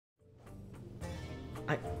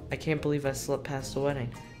I can't believe I slept past the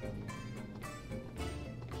wedding.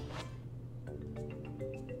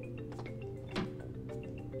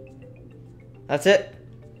 That's it.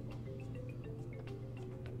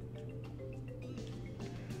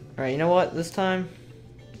 Alright, you know what? This time,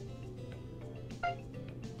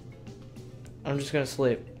 I'm just gonna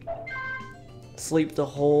sleep. Sleep the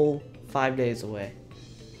whole 5 days away.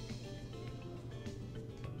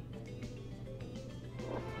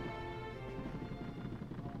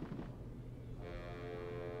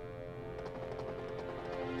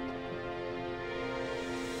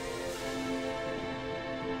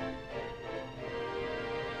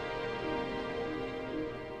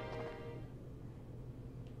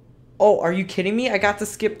 Oh, are you kidding me? I got to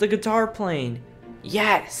skip the guitar playing.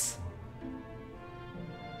 Yes!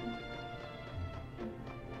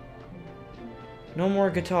 No more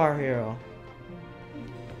Guitar Hero.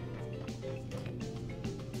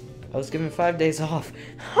 I was given 5 days off.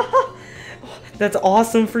 That's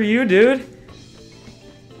awesome for you, dude.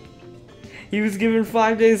 He was given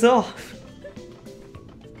 5 days off.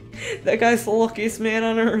 That guy's the luckiest man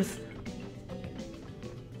on earth.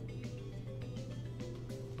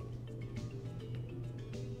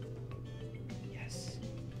 Yes.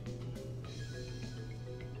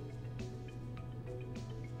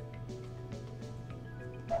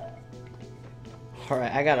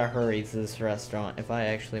 Alright, I gotta hurry to this restaurant if I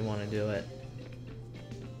actually want to do it.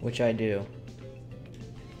 Which I do.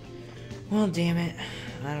 Well, damn it.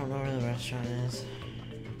 I don't know where the restaurant is.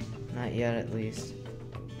 Not yet, at least.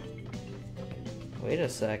 Wait a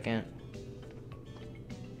second.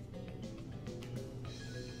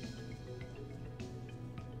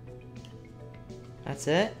 That's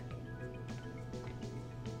it?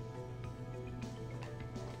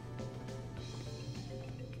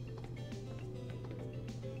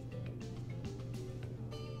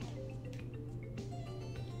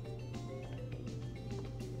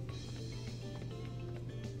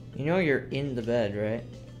 You know you're in the bed, right?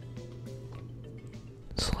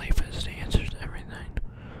 Sleep is the answer to everything.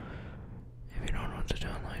 If you don't know what to do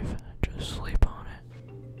in life, just sleep on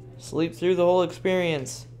it. Sleep through the whole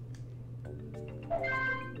experience.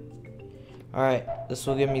 Alright, this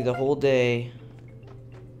will give me the whole day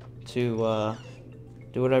to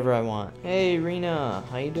do whatever I want. Hey Rena,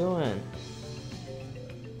 how you doing?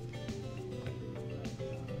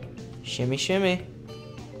 Shimmy shimmy.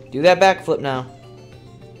 Do that backflip now.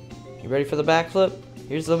 You ready for the backflip?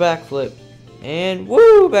 Here's the backflip. And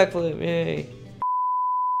woo! Backflip! Yay!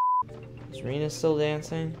 Is Rena still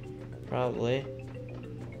dancing? Probably.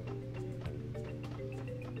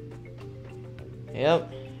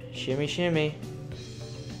 Yep. Shimmy shimmy.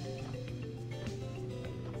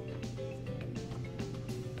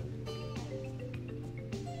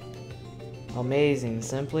 Amazing.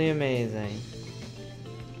 Simply amazing.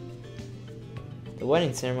 The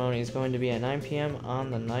wedding ceremony is going to be at 9 p.m.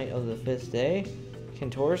 on the night of the 5th day.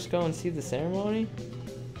 Can tourists go and see the ceremony?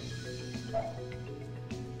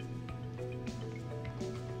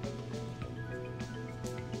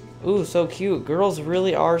 Ooh, so cute. Girls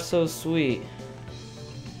really are so sweet.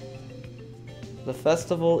 The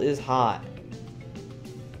festival is hot,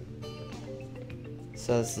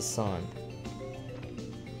 says the sun.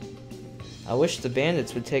 I wish the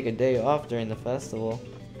bandits would take a day off during the festival.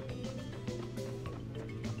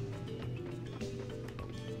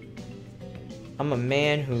 I'm a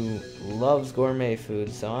man who loves gourmet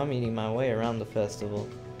food, so I'm eating my way around the festival.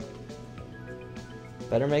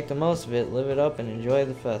 Better make the most of it, live it up, and enjoy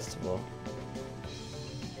the festival.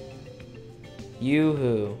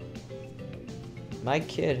 Yoo-hoo. My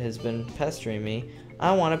kid has been pestering me.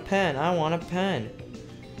 I want a pen, I want a pen.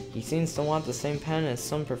 He seems to want the same pen as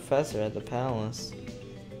some professor at the palace.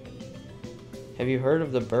 Have you heard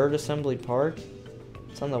of the Bird Assembly Park?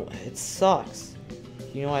 It's on the... It sucks.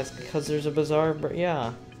 You know why? It's because there's a bizarre...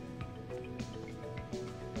 Yeah.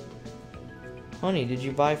 Honey, did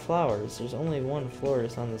you buy flowers? There's only one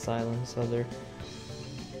florist on this island, so they're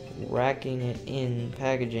racking it in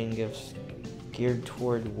packaging gifts geared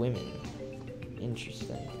toward women.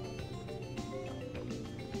 Interesting.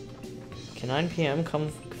 Can 9 p.m. come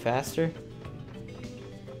faster?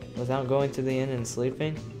 Without going to the inn and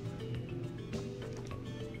sleeping?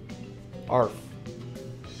 Arf.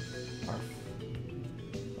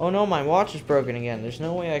 Oh no, my watch is broken again. There's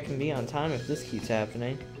no way I can be on time if this keeps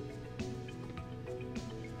happening.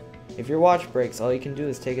 If your watch breaks, all you can do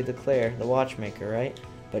is take it to Claire, the watchmaker, right?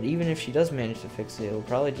 But even if she does manage to fix it, it'll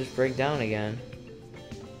probably just break down again.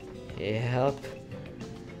 Yep.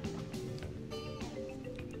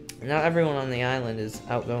 Not everyone on the island is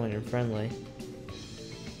outgoing and friendly.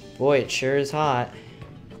 Boy, it sure is hot.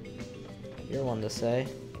 You're one to say.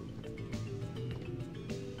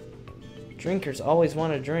 Drinkers always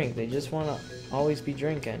want to drink. They just want to always be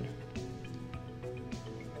drinking.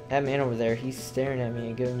 That man over there, he's staring at me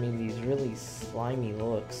and giving me these really slimy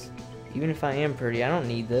looks. Even if I am pretty, I don't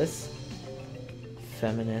need this.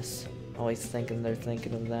 Feminists. Always thinking they're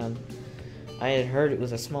thinking of them. I had heard it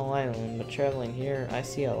was a small island, but traveling here, I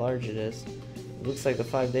see how large it is. It looks like the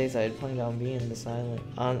 5 days I had planned on being this island,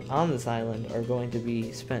 on this island are going to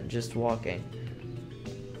be spent just walking.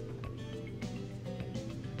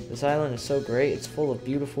 This island is so great, it's full of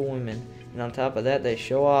beautiful women. And on top of that, they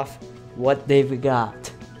show off what they've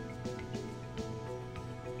got.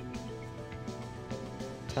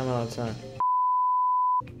 10 out of 10.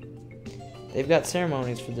 They've got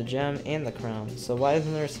ceremonies for the gem and the crown, so why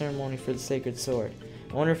isn't there a ceremony for the sacred sword?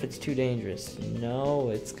 I wonder if it's too dangerous. No,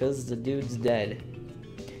 it's because the dude's dead.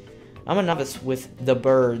 I'm a novice with the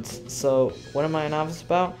birds, so what am I a novice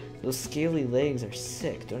about? Those scaly legs are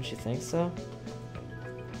sick, don't you think so?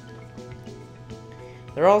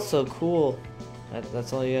 They're all so cool.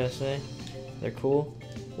 That's all you gotta say? They're cool?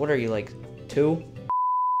 What are you, like, 2?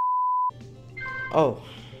 Oh.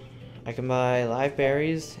 I can buy live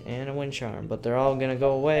berries and a wind charm, but they're all gonna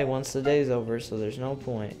go away once the day's over, so there's no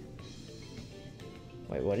point.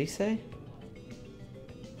 Wait, what'd he say?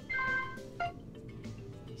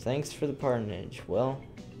 Thanks for the patronage. Well,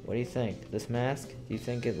 what do you think? This mask? Do you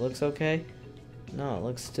think it looks okay? No, it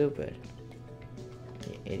looks stupid.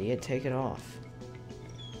 You idiot, take it off.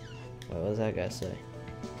 Wait, what does that guy say?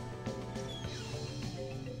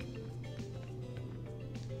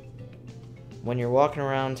 When you're walking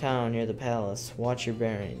around town near the palace, watch your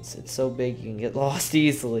bearings. It's so big you can get lost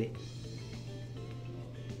easily.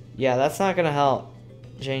 Yeah, that's not gonna help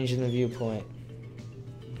changing the viewpoint.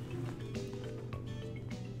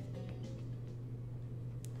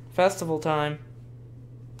 Festival time.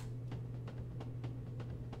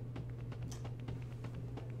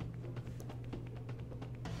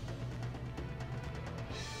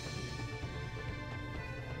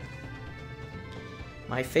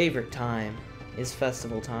 My favorite time is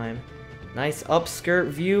festival time. Nice upskirt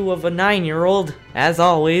view of a 9-year-old, as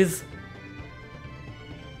always.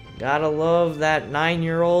 Gotta love that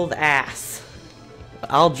 9-year-old ass.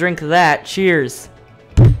 I'll drink that. Cheers.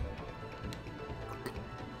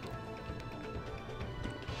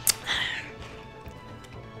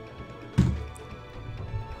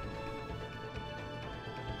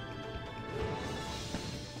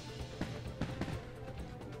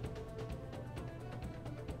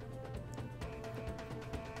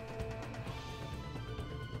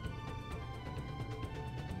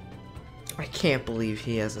 I can't believe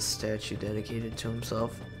he has a statue dedicated to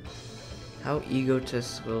himself. How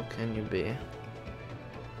egotistical can you be?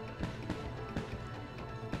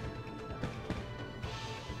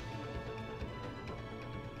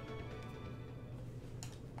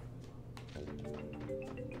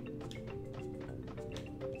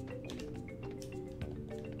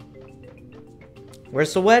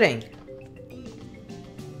 Where's the wedding?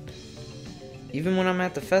 Even when I'm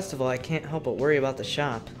at the festival, I can't help but worry about the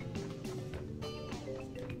shop.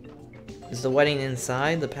 Is the wedding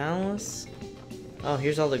inside the palace? Oh,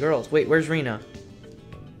 here's all the girls. Wait, where's Rena?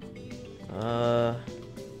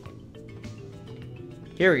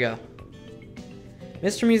 Here we go.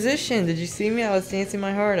 Mr. Musician, did you see me? I was dancing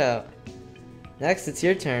my heart out. Next, it's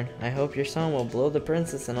your turn. I hope your song will blow the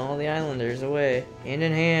princess and all the islanders away. Hand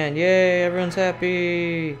in hand. Yay, everyone's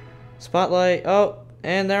happy. Spotlight. Oh,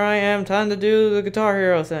 and there I am. Time to do the Guitar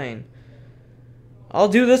Hero thing. I'll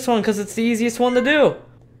do this one because it's the easiest one to do.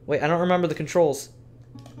 Wait, I don't remember the controls.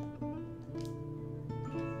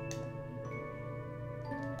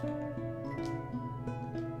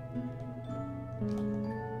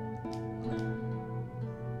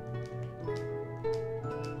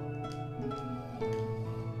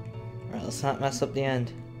 Alright, let's not mess up the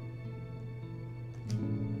end.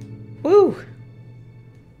 Woo!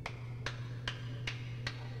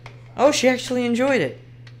 Oh, she actually enjoyed it.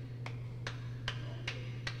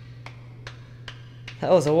 That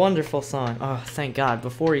was a wonderful song. Oh, thank God.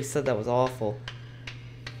 Before he said that was awful.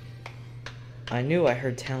 I knew I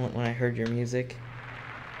heard talent when I heard your music.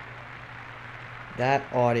 That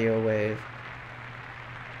audio wave.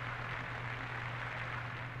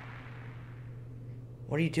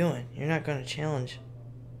 What are you doing? You're not going to challenge.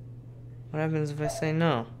 What happens if I say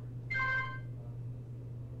no?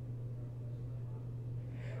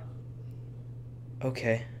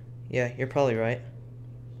 Okay. Yeah, you're probably right.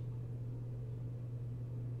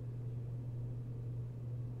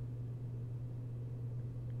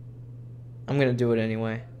 I'm gonna do it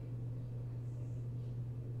anyway.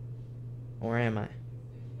 Or am I?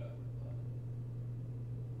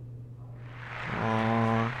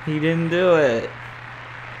 Aww. He didn't do it.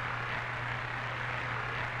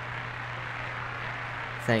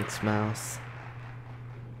 Thanks, Mouse.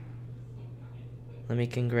 Let me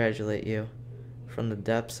congratulate you from the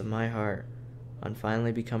depths of my heart on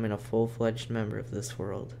finally becoming a full-fledged member of this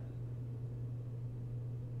world.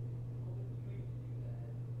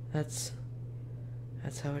 That's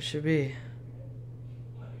how it should be.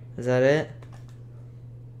 Is that it?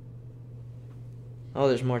 Oh,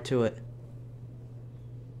 there's more to it.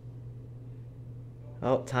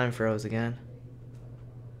 Oh, time froze again.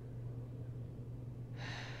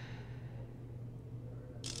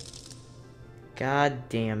 God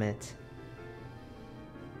damn it.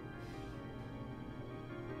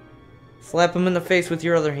 Slap him in the face with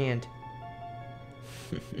your other hand.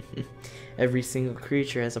 Every single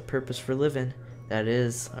creature has a purpose for living. That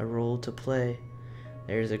is, a role to play.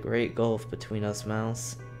 There's a great gulf between us,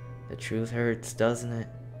 Mouse. The truth hurts, doesn't it?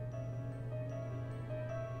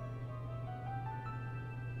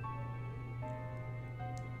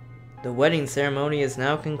 The wedding ceremony is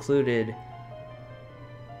now concluded.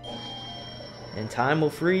 And time will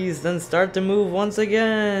freeze, then start to move once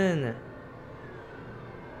again.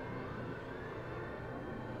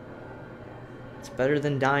 It's better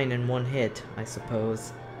than dying in one hit, I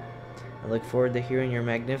suppose. I look forward to hearing your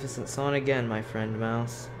magnificent song again, my friend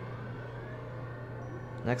Mouse.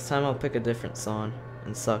 Next time I'll pick a different song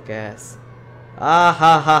and suck ass. Ah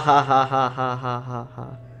ha ha ha ha ha ha ha ha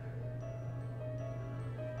ha.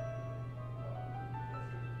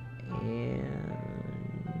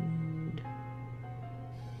 And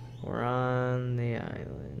we're on the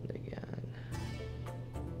island again.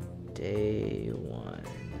 Day 1.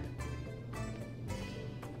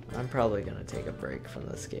 I'm probably gonna take a break from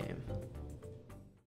this game.